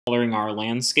coloring our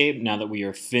landscape now that we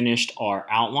are finished our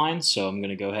outline. So I'm going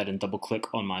to go ahead and double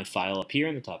click on my file up here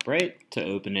in the top right to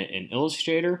open it in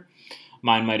Illustrator.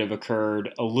 Mine might have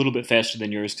occurred a little bit faster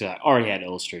than yours because I already had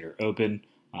Illustrator open.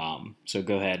 So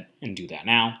go ahead and do that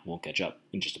now. We'll catch up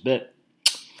in just a bit.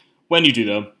 When you do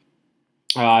though,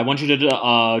 I want you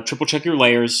to triple check your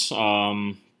layers.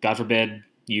 God forbid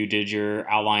you did your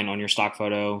outline on your stock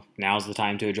photo. Now's the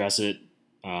time to address it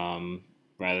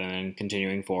rather than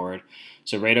continuing forward.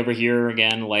 So right over here,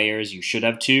 again, layers, you should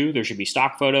have two. There should be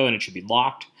stock photo and it should be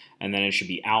locked, and then it should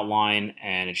be outline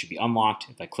and it should be unlocked.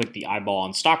 If I click the eyeball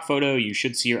on stock photo, you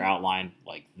should see your outline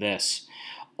like this.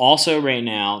 Also right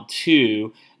now,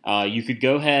 too, you could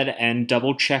go ahead and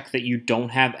double check that you don't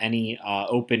have any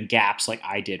open gaps like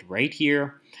I did right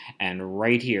here and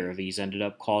right here. These ended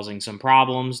up causing some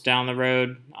problems down the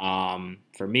road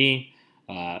for me.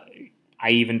 I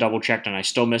even double checked and I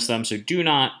still missed them, so do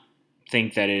not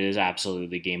think that it is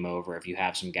absolutely game over if you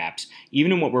have some gaps.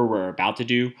 Even in what we're about to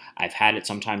do, I've had it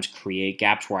sometimes create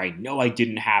gaps where I know I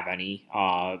didn't have any.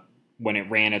 When it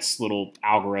ran its little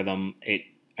algorithm,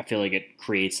 I feel like it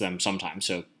creates them sometimes.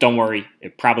 So don't worry,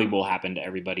 it probably will happen to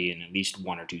everybody in at least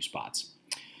one or two spots.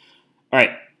 All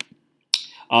right,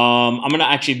 I'm going to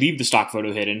actually leave the stock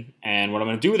photo hidden, and what I'm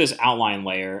going to do with this outline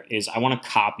layer is I want to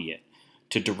copy it.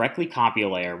 To directly copy a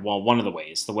layer, well, one of the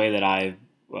ways, the way that I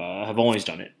have always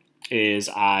done it, is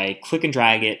I click and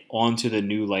drag it onto the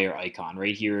new layer icon.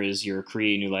 Right here is your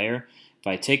create new layer. If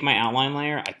I take my outline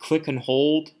layer, I click and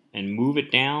hold and move it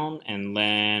down and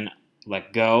then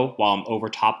let go while I'm over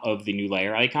top of the new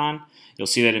layer icon, you'll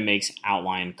see that it makes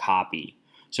outline copy.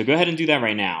 So go ahead and do that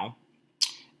right now.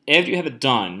 After you have it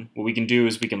done, what we can do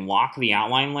is we can lock the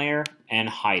outline layer and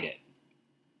hide it.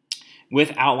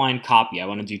 With outline copy, I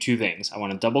want to do two things. I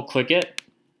want to double click it.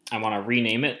 I want to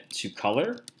rename it to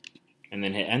color and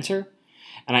then hit enter.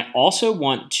 And I also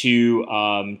want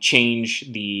to change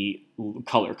the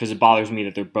color because it bothers me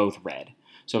that they're both red.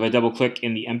 So if I double click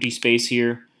in the empty space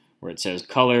here where it says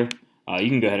color, you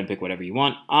can go ahead and pick whatever you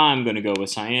want. I'm going to go with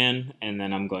cyan and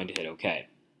then I'm going to hit OK.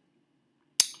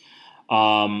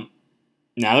 Now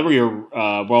that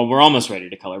we're almost ready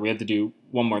to color, we have to do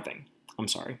one more thing. I'm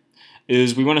sorry.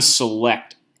 Is we want to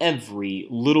select every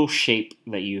little shape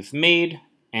that you've made,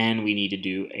 and we need to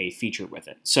do a feature with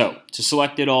it. So to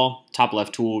select it all, top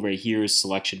left tool right here is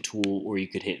selection tool, or you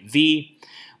could hit V.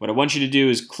 What I want you to do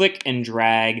is click and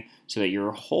drag so that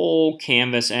your whole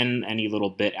canvas and any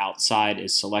little bit outside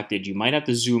is selected. You might have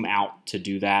to zoom out to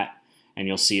do that, and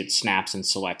you'll see it snaps and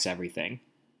selects everything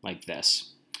like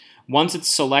this. Once it's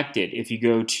selected, if you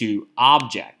go to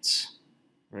Objects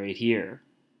right here,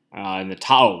 in the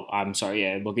top,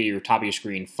 look at your top of your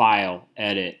screen, File,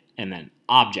 Edit, and then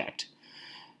Object.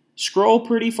 Scroll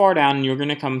pretty far down and you're going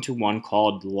to come to one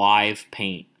called Live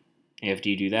Paint. After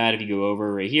you do that, if you go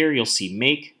over right here, you'll see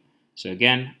Make. So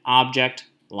again, Object,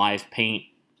 Live Paint,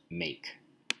 Make.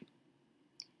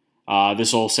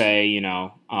 This will say,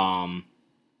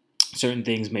 certain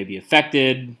things may be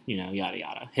affected, yada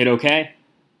yada. Hit OK.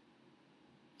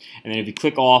 And then if you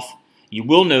click off, you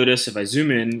will notice, if I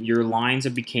zoom in, your lines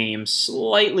have become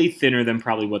slightly thinner than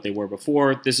probably what they were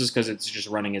before. This is because it's just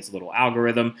running its little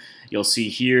algorithm. You'll see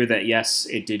here that, yes,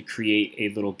 it did create a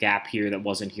little gap here that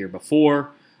wasn't here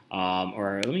before.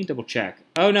 Or let me double check.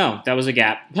 Oh, no, that was a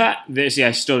gap. Yeah,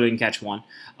 I still didn't catch one.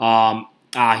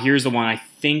 Here's the one I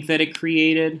think that it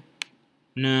created.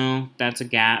 No, that's a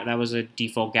gap. That was a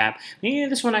default gap. Maybe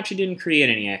this one actually didn't create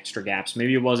any extra gaps.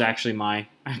 Maybe it was actually my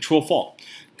actual fault.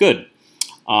 Good.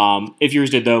 If yours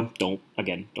did, though, don't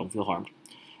feel harmed.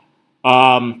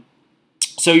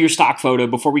 So your stock photo,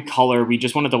 before we color, we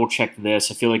just want to double check this.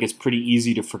 I feel like it's pretty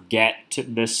easy to forget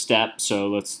this step, so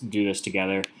let's do this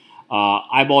together.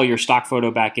 Eyeball your stock photo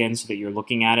back in so that you're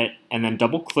looking at it, and then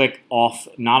double click off,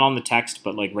 not on the text,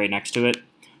 but like right next to it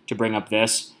to bring up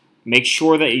this. Make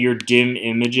sure that your dim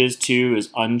images too is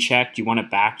unchecked. You want it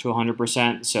back to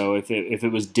 100%. So if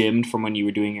it was dimmed from when you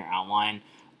were doing your outline,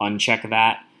 uncheck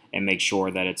that and make sure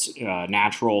that it's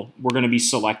natural. We're going to be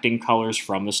selecting colors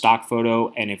from the stock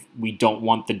photo, and if we don't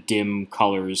want the dim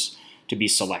colors to be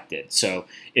selected. So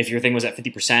if your thing was at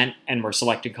 50% and we're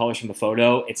selecting colors from the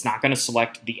photo, it's not going to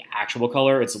select the actual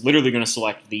color. It's literally going to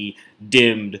select the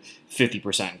dimmed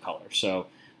 50% color. So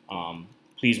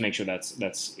please make sure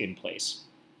that's in place.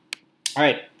 All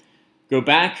right, go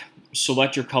back,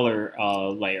 select your color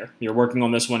layer. You're working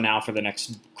on this one now for the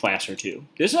next class or two.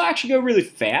 This will actually go really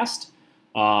fast.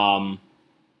 So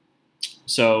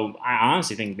I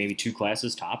honestly think maybe 2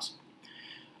 classes tops.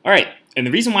 All right, And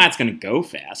the reason why it's going to go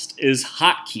fast is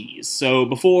hotkeys. So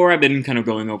before I've been kind of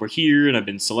going over here and I've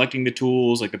been selecting the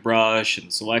tools like the brush and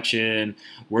the selection.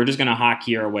 We're just going to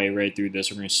hotkey our way right through this.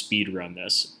 We're going to speed run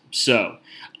this. So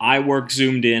I work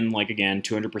zoomed in, like again,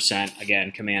 200%.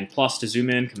 Again, Command plus to zoom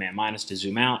in, Command minus to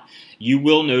zoom out. You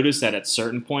will notice that at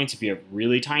certain points, if you have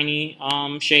really tiny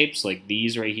shapes like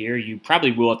these right here, you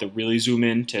probably will have to really zoom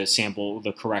in to sample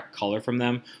the correct color from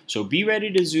them. So be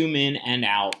ready to zoom in and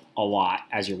out a lot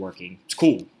as you're working. It's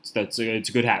cool. It's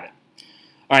a good habit.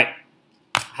 All right,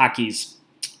 hotkeys.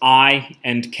 I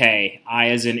and K. I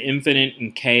as in infinite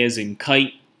and K as in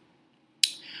kite.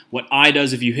 What I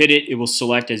does, if you hit it, it will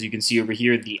select, as you can see over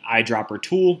here, the eyedropper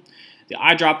tool. The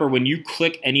eyedropper, when you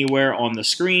click anywhere on the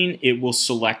screen, it will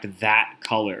select that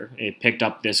color. It picked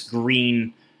up this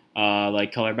green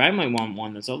like color, but I might want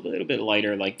one that's a little bit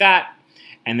lighter like that.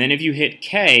 And then if you hit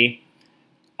K,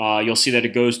 you'll see that it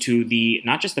goes to the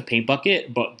not just the paint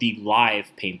bucket, but the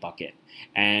live paint bucket.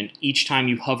 And each time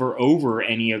you hover over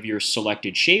any of your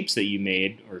selected shapes that you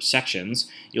made or sections,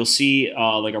 you'll see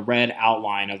like a red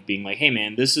outline of being like, hey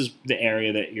man, this is the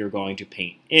area that you're going to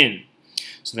paint in.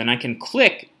 So then I can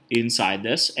click inside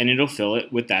this and it'll fill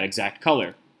it with that exact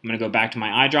color. I'm going to go back to my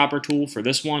eyedropper tool for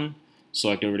this one,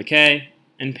 select over to K,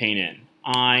 and paint in.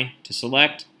 I to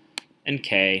select, and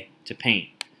K to paint.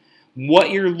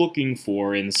 What you're looking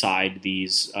for inside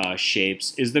these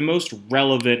shapes is the most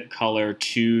relevant color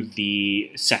to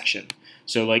the section.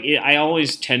 So like I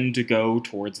always tend to go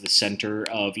towards the center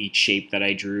of each shape that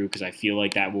I drew because I feel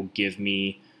like that will give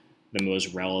me the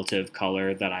most relative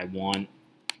color that I want,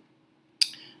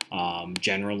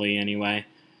 generally anyway.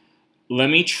 Let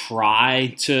me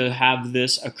try to have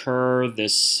this occur.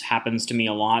 This happens to me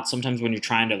a lot. Sometimes when you're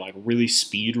trying to like really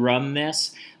speed run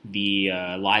this, the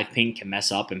live paint can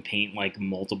mess up and paint like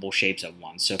multiple shapes at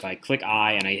once. So if I click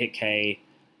I and I hit K,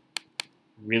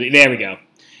 really, there we go.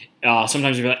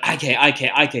 Sometimes you're like,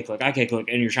 IK click,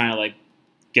 and you're trying to like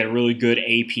get a really good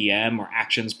APM or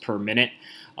actions per minute.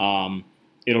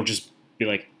 It'll just be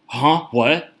like, huh,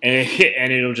 what?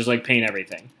 And it'll just like paint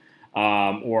everything,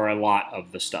 or a lot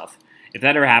of the stuff. If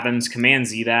that ever happens, Command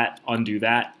Z that, undo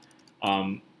that.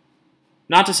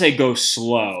 Not to say go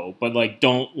slow, but like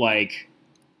don't like,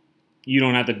 you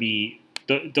don't have to be,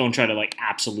 don't try to like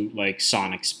absolute like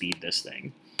sonic speed this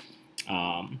thing.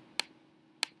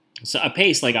 So a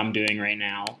pace like I'm doing right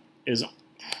now is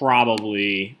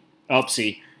probably, oh,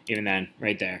 see, even then,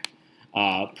 right there,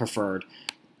 preferred.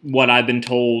 What I've been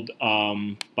told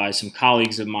by some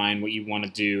colleagues of mine, what you want to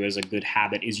do as a good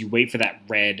habit is you wait for that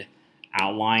red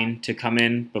outline to come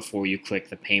in before you click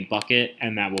the paint bucket,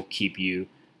 and that will keep you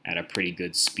at a pretty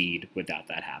good speed without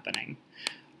that happening.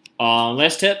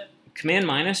 Last tip, Command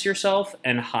minus yourself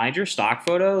and hide your stock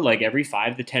photo like every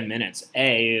 5 to 10 minutes.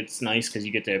 A, it's nice because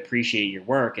you get to appreciate your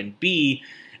work, and B,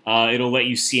 it'll let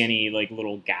you see any like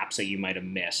little gaps that you might have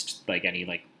missed, like any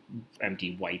like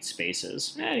empty white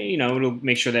spaces. You know, it'll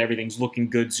make sure that everything's looking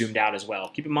good zoomed out as well.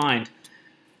 Keep in mind,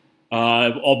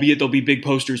 albeit there'll be big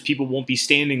posters, people won't be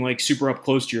standing like super up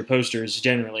close to your posters.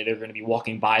 Generally, they're going to be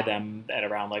walking by them at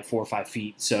around like 4 or 5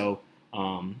 feet. So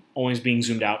always being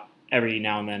zoomed out every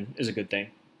now and then is a good thing.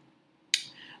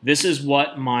 This is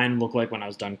what mine looked like when I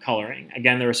was done coloring.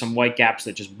 Again, there were some white gaps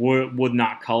that just would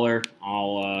not color.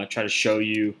 I'll try to show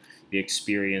you the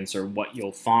experience or what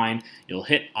you'll find. You'll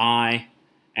hit I,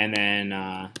 and then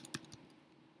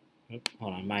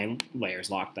hold on, my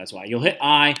layer's locked, that's why. You'll hit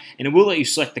I, and it will let you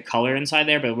select the color inside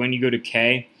there, but when you go to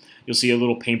K, you'll see a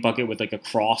little paint bucket with like a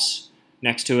cross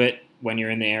next to it when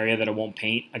you're in the area that it won't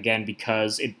paint. Again,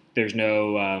 because there's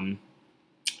no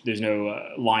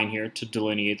line here to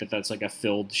delineate that that's like a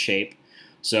filled shape.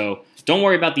 So don't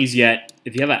worry about these yet.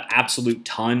 If you have an absolute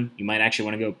ton, you might actually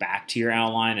want to go back to your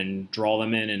outline and draw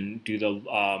them in and do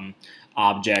the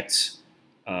objects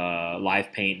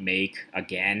live paint make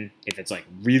again. If it's like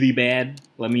really bad,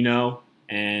 let me know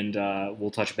and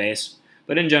we'll touch base.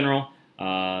 But in general,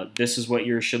 this is what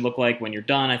yours should look like when you're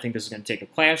done. I think this is going to take a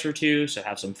class or two, so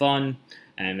have some fun,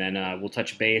 and then we'll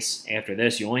touch base after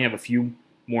this. You only have a few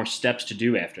more steps to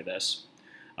do after this.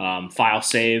 File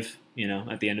save, you know,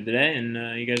 at the end of the day,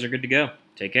 and you guys are good to go.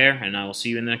 Take care, and I will see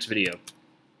you in the next video.